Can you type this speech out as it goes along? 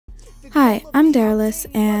Hi, I'm Dairales,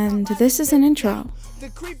 and this is an intro.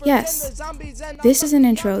 Yes, this is an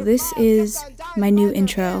intro. This is my new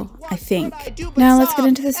intro, I think. Now let's get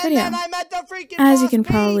into this video. As you can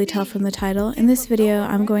probably tell from the title, in this video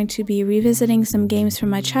I'm going to be revisiting some games from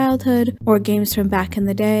my childhood or games from back in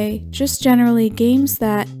the day, just generally games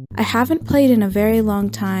that I haven't played in a very long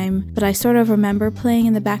time, but I sort of remember playing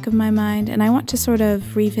in the back of my mind, and I want to sort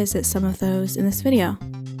of revisit some of those in this video.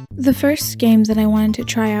 The first game that I wanted to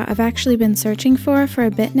try out I've actually been searching for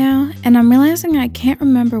a bit now, and I'm realizing I can't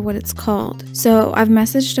remember what it's called. So I've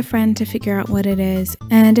messaged a friend to figure out what it is,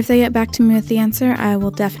 and if they get back to me with the answer, I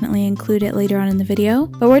will definitely include it later on in the video.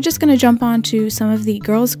 But we're just going to jump on to some of the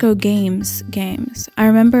Girls Go games. I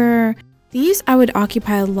remember these I would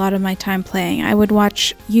occupy a lot of my time playing. I would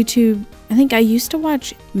watch YouTube. I think I used to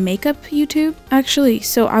watch makeup YouTube, actually,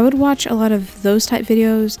 so I would watch a lot of those type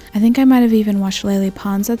videos. I think I might have even watched Lele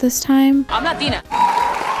Pons at this time. I'm not Dina.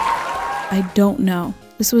 I don't know.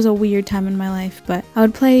 This was a weird time in my life, but I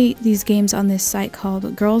would play these games on this site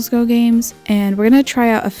called Girls Go Games, and we're gonna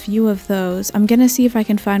try out a few of those. I'm gonna see if I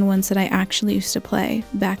can find ones that I actually used to play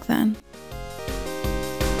back then.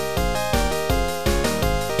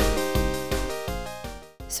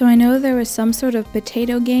 So I know there was some sort of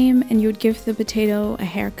potato game and you would give the potato a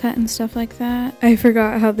haircut and stuff like that. I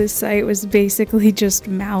forgot how this site was basically just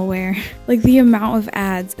malware. Like the amount of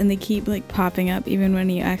ads, and they keep like popping up even when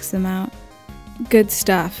you X them out. Good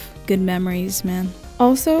stuff. Good memories, man.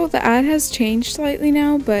 Also, the ad has changed slightly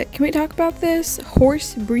now, but can we talk about this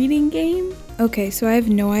horse breeding game? Okay, so I have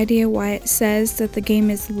no idea why it says that the game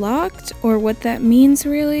is locked or what that means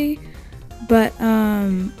really, but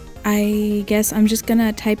I guess I'm just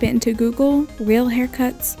gonna type it into Google, real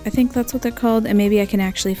haircuts, I think that's what they're called, and maybe I can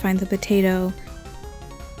actually find the potato.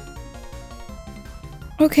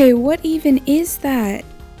 Okay, what even is that?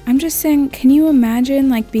 I'm just saying, can you imagine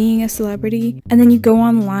like being a celebrity and then you go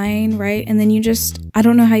online, right? And then you just, I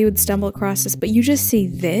don't know how you would stumble across this, but you just see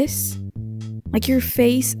this? Like your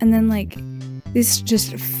face and then like this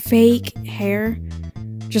just fake hair,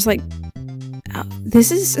 just like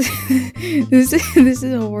this is this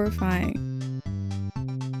is horrifying.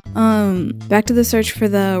 Back to the search for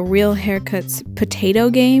the real haircuts potato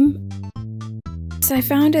game. So I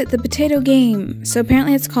found it, the potato game. So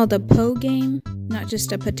apparently it's called a Po game, not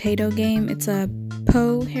just a potato game. It's a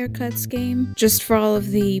Po haircuts game. Just for all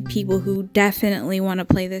of the people who definitely want to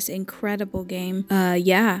play this incredible game.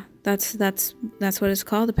 Yeah, that's what it's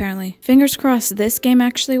called apparently. Fingers crossed this game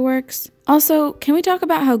actually works. Also, can we talk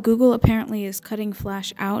about how Google apparently is cutting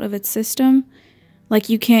Flash out of its system? Like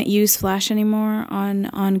you can't use Flash anymore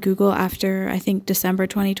on Google after I think December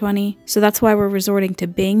 2020. So that's why we're resorting to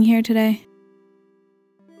Bing here today.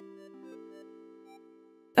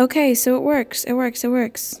 Okay, so it works.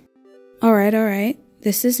 Alright.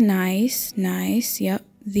 This is nice. Yep.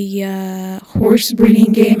 The horse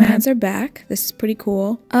breeding game ads are back. This is pretty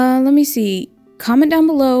cool. Let me see. Comment down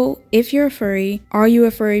below if you're a furry. Are you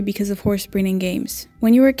a furry because of horse breeding games?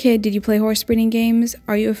 When you were a kid, did you play horse breeding games?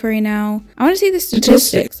 Are you a furry now? I want to see the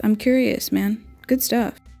statistics. I'm curious, man. Good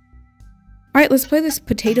stuff. Alright, let's play this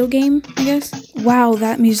potato game, I guess. Wow,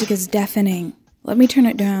 that music is deafening. Let me turn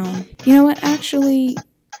it down. You know what, actually,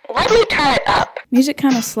 Let me turn it up. music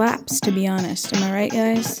kind of slaps, to be honest. Am I right,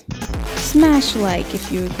 guys? Smash like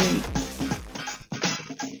if you agree.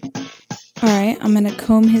 Alright, I'm gonna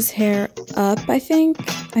comb his hair up, I think.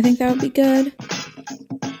 I think that would be good.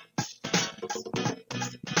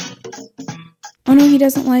 Oh no, he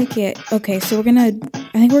doesn't like it. Okay, so I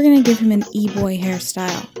think we're gonna give him an e-boy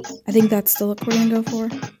hairstyle. I think that's the look we're gonna go for.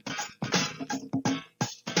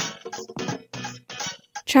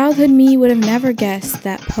 Childhood me would have never guessed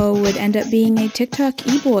that Po would end up being a TikTok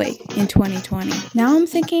e-boy in 2020. Now I'm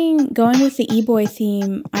thinking, going with the e-boy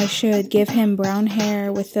theme, I should give him brown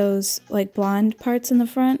hair with those like blonde parts in the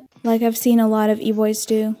front, like I've seen a lot of e-boys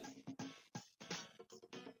do.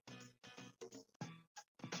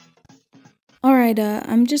 Alright,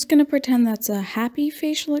 I'm just gonna pretend that's a happy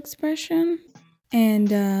facial expression. And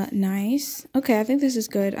nice. Okay, I think this is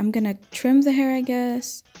good. I'm gonna trim the hair, I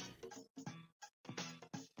guess.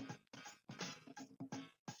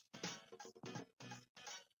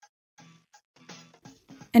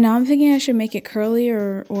 And now I'm thinking I should make it curly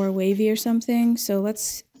or wavy or something. So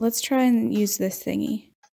let's try and use this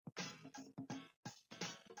thingy.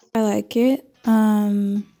 I like it.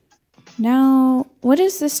 Now what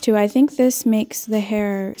is this to? I think this makes the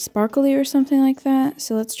hair sparkly or something like that.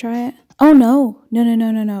 So let's try it. Oh no.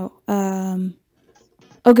 No.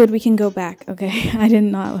 Oh good, we can go back. Okay, I did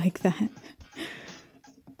not like that.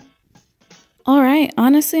 Alright,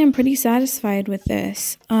 honestly I'm pretty satisfied with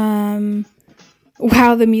this.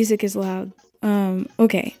 Wow, the music is loud.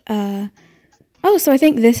 Okay. Oh, so I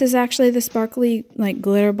think this is actually the sparkly, like,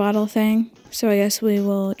 glitter bottle thing. So I guess we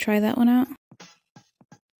will try that one out.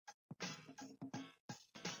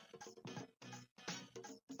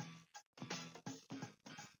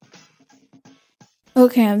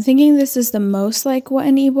 Okay, I'm thinking this is the most like what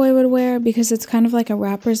an e-boy would wear because it's kind of like a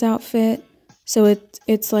rapper's outfit. So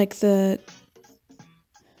it's like the...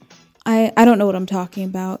 I don't know what I'm talking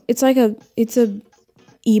about. It's a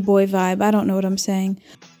e-boy vibe. I don't know what I'm saying.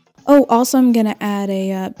 Oh, also I'm gonna add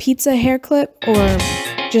a pizza hair clip or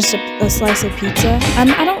just a slice of pizza.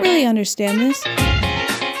 I don't really understand this,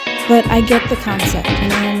 but I get the concept, you know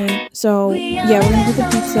what I mean? So yeah, we're gonna put the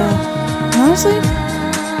pizza. Honestly,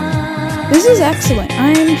 this is excellent.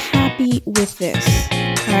 I'm happy with this.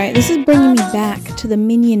 Alright, this is bringing me back to the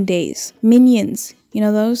Minion days. Minions, you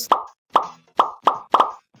know those?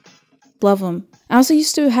 Love them. I also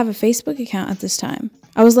used to have a Facebook account at this time.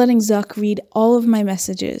 I was letting Zuck read all of my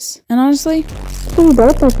messages. And honestly, pretty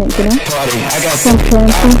dope, I think, you know?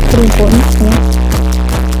 Transparency, pretty important, you know?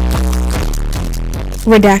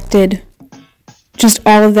 Redacted. Just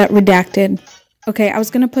all of that redacted. Okay, I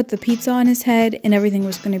was gonna put the pizza on his head and everything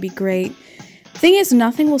was gonna be great. Thing is,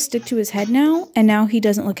 nothing will stick to his head now, and now he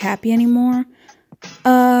doesn't look happy anymore.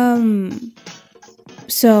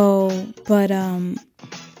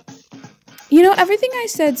 You know, everything I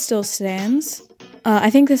said still stands. I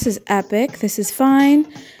think this is epic. This is fine.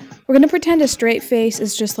 We're gonna pretend a straight face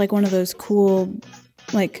is just like one of those cool,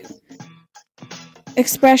 like,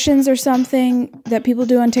 expressions or something that people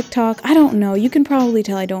do on TikTok. I don't know. You can probably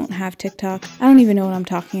tell I don't have TikTok. I don't even know what I'm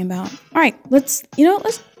talking about. All right, let's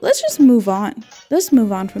just move on. Let's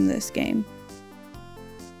move on from this game.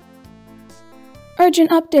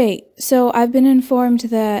 Urgent update. So I've been informed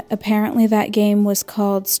that apparently that game was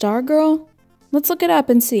called Stargirl. Let's look it up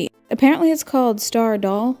and see. Apparently it's called Star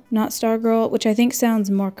Doll, not Stargirl, which I think sounds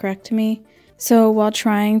more correct to me. So while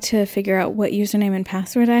trying to figure out what username and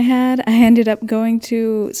password I had, I ended up going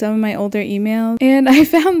to some of my older emails and I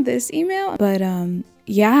found this email. But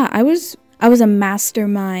yeah, I was a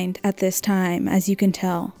mastermind at this time, as you can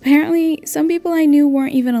tell. Apparently, some people I knew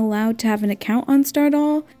weren't even allowed to have an account on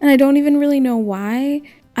Stardoll, and I don't even really know why.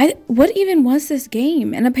 What even was this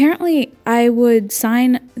game? And apparently I would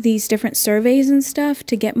sign these different surveys and stuff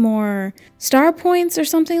to get more star points or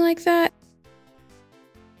something like that.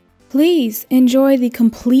 Please enjoy the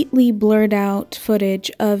completely blurred out footage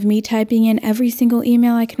of me typing in every single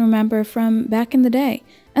email I can remember from back in the day.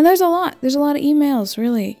 And there's a lot of emails,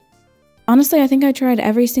 really. Honestly, I think I tried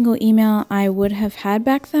every single email I would have had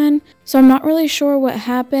back then, so I'm not really sure what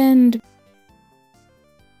happened.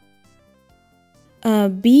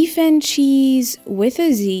 Beef and cheese with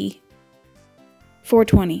a Z.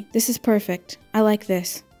 420. This is perfect. I like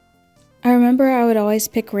this. I remember I would always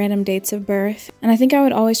pick random dates of birth, and I think I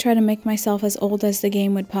would always try to make myself as old as the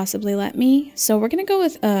game would possibly let me. So we're gonna go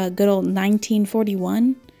with a good old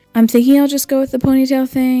 1941. I'm thinking I'll just go with the ponytail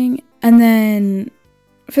thing, and then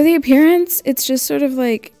for the appearance, it's just sort of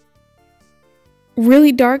like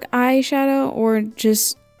really dark eyeshadow or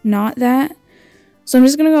just not that. So I'm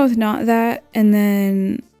just gonna go with not that, and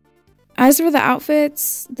then as for the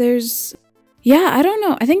outfits, yeah, I don't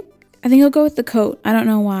know. I think I'll go with the coat. I don't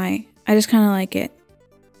know why. I just kind of like it.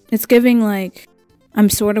 It's giving like I'm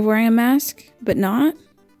sort of wearing a mask, but not.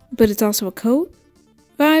 But it's also a coat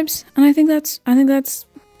vibes, and I think that's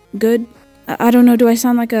good. I don't know. Do I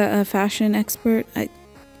sound like a fashion expert?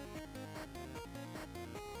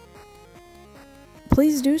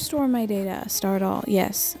 Please do store my data, Stardoll.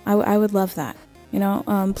 Yes, I would love that. You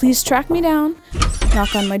know, please track me down,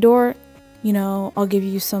 knock on my door. You know, I'll give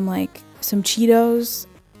you some Cheetos.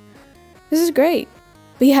 This is great.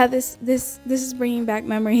 But yeah, this is bringing back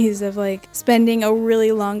memories of like spending a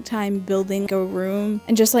really long time building a room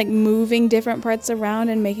and just like moving different parts around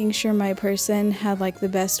and making sure my person had like the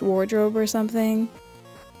best wardrobe or something.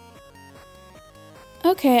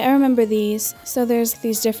 Okay, I remember these. So there's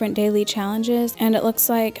these different daily challenges and it looks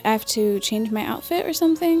like I have to change my outfit or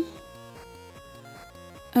something.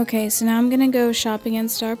 Okay, so now I'm gonna go shopping in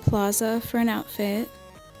Star Plaza for an outfit.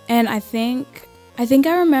 And I think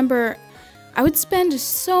I remember I would spend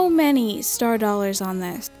so many star dollars on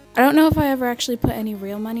this. I don't know if I ever actually put any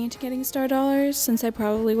real money into getting star dollars, since I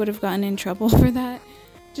probably would have gotten in trouble for that.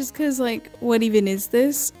 Just cause like, what even is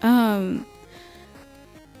this?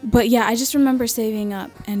 But yeah, I just remember saving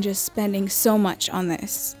up and just spending so much on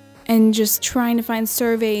this. and just trying to find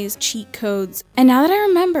surveys, cheat codes. And now that I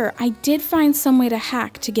remember, I did find some way to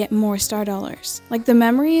hack to get more star dollars. Like the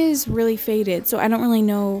memory is really faded, so I don't really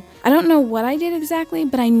know. I don't know what I did exactly,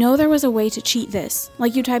 but I know there was a way to cheat this.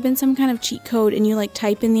 Like you type in some kind of cheat code and you like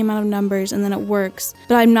type in the amount of numbers and then it works.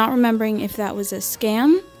 But I'm not remembering if that was a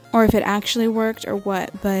scam or if it actually worked or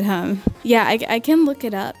what. But yeah, I can look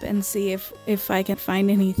it up and see if I can find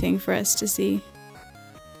anything for us to see.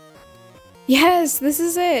 Yes, this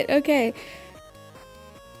is it. Okay.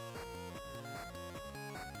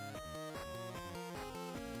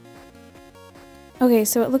 Okay,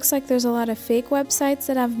 so it looks like there's a lot of fake websites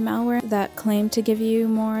that have malware that claim to give you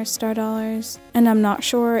more star dollars. And I'm not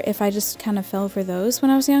sure if I just kind of fell for those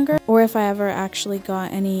when I was younger or if I ever actually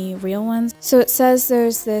got any real ones. So it says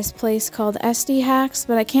there's this place called SD Hacks,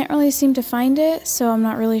 but I can't really seem to find it, so I'm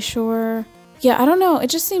not really sure. Yeah, I don't know. It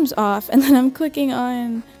just seems off. And then I'm clicking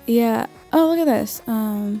on, yeah. Oh, look at this.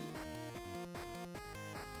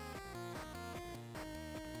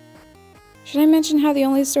 Should I mention how the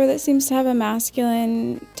only store that seems to have a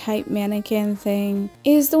masculine type mannequin thing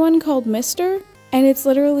is the one called Mr.? And it's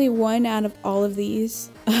literally one out of all of these.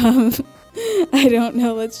 I don't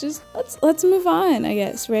know. Let's move on, I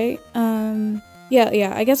guess, right?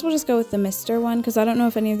 Yeah, I guess we'll just go with the Mr. one because I don't know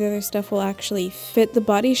if any of the other stuff will actually fit the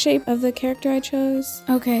body shape of the character I chose.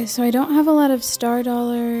 Okay, so I don't have a lot of star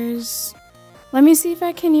dollars. Let me see if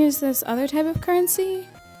I can use this other type of currency.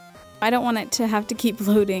 I don't want it to have to keep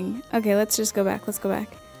loading. Okay, let's just go back. Let's go back.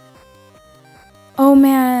 Oh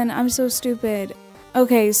man, I'm so stupid.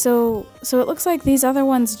 Okay, so it looks like these other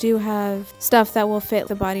ones do have stuff that will fit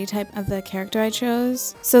the body type of the character I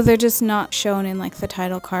chose. So they're just not shown in like the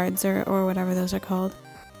title cards or whatever those are called.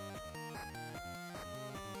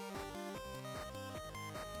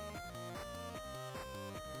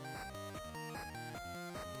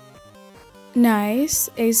 Nice,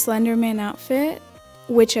 a Slenderman outfit,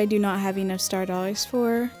 which I do not have enough star dollars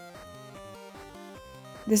for.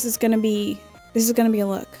 This is gonna be a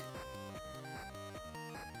look.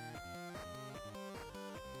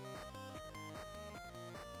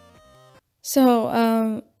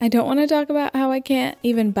 So, I don't want to talk about how I can't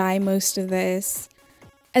even buy most of this.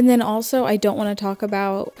 And then also, I don't want to talk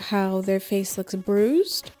about how their face looks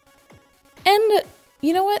bruised. And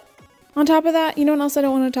you know what? On top of that, you know what else I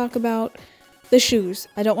don't want to talk about? The shoes.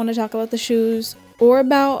 I don't want to talk about the shoes or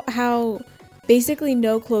about how basically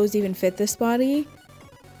no clothes even fit this body.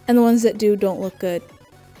 And the ones that do don't look good.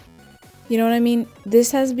 You know what I mean?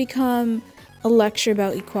 This has become a lecture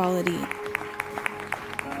about equality.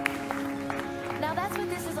 Now that's what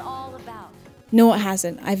this is all about. No, it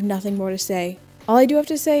hasn't. I have nothing more to say. All I do have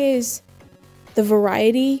to say is the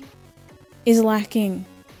variety is lacking.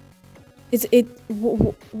 I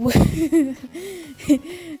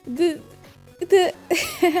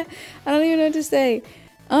don't even know what to say.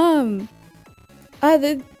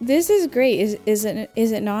 This is great. Is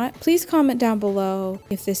it not? Please comment down below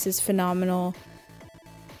if this is phenomenal.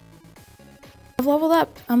 I've leveled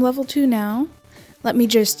up. I'm level 2 now. Let me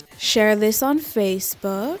just share this on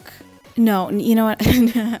Facebook. No, you know what?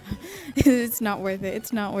 It's not worth it.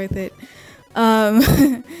 It's not worth it.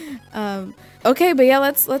 Okay, but yeah,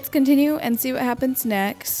 let's continue and see what happens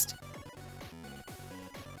next.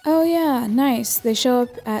 Oh yeah, nice. They show up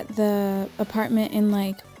at the apartment in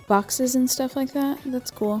like boxes and stuff like that. That's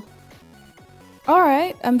cool.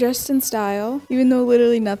 Alright, I'm dressed in style, even though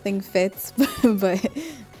literally nothing fits, but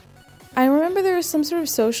I remember there was some sort of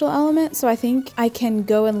social element, so I think I can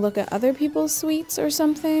go and look at other people's suites or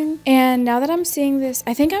something. And now that I'm seeing this,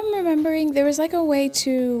 I think I'm remembering there was like a way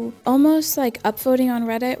to almost like upvoting on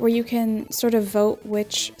Reddit where you can sort of vote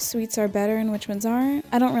which suites are better and which ones aren't.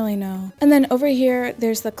 I don't really know. And then over here,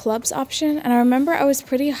 there's the clubs option. And I remember I was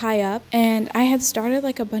pretty high up and I had started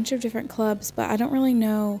like a bunch of different clubs, but I don't really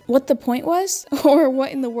know what the point was or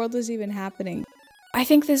what in the world was even happening. I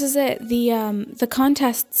think this is it, the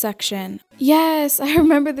contest section. Yes, I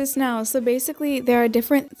remember this now. So basically there are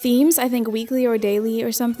different themes, I think weekly or daily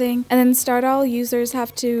or something. And then Stardoll users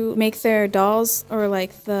have to make their dolls or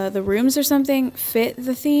like the rooms or something fit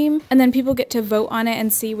the theme. And then people get to vote on it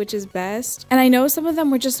and see which is best. And I know some of them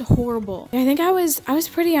were just horrible. I think I was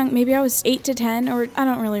pretty young. Maybe I was 8 to 10 or I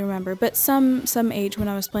don't really remember, but some age when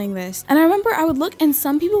I was playing this. And I remember I would look and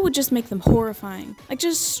some people would just make them horrifying. Like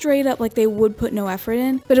just straight up like they would put no effort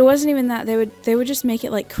in. But it wasn't even that. They would just make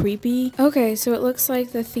it like creepy. Okay, so it looks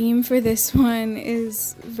like the theme for this one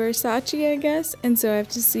is Versace, I guess. And so I have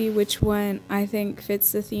to see which one I think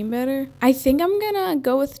fits the theme better. I think I'm gonna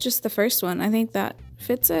go with just the first one. I think that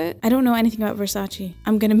fits it. I don't know anything about Versace,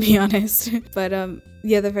 I'm gonna be honest. But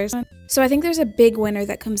yeah, the first one. So I think there's a big winner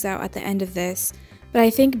that comes out at the end of this. But I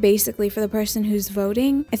think basically for the person who's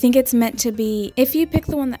voting, I think it's meant to be, if you pick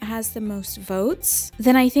the one that has the most votes,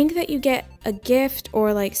 then I think that you get a gift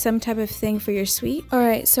or like some type of thing for your suite.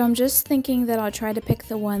 Alright, so I'm just thinking that I'll try to pick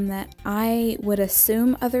the one that I would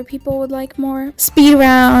assume other people would like more. Speed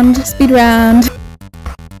round, speed round.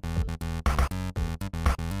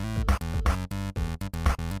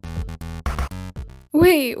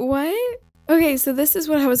 Wait, what? Okay, so this is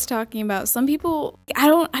what I was talking about. Some people, I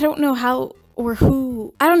don't know how or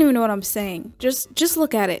who, I don't even know what I'm saying. Just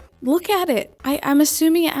look at it. Look at it. I'm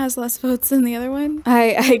assuming it has less votes than the other one.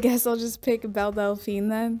 I guess I'll just pick Belle Delphine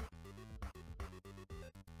then.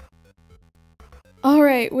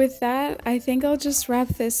 Alright, with that, I think I'll just wrap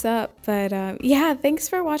this up. But yeah, thanks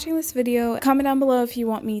for watching this video. Comment down below if you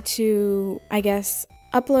want me to, I guess,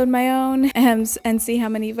 upload my own and see how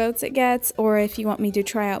many votes it gets, or if you want me to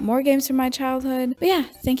try out more games from my childhood. But yeah,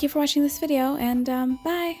 thank you for watching this video, and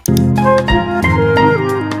bye!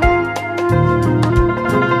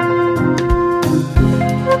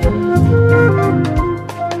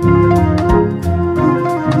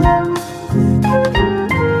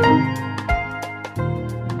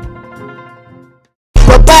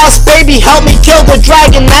 Boss baby, help me kill the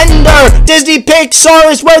dragon ender. Disney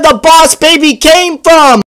Pixar is where the boss baby came from.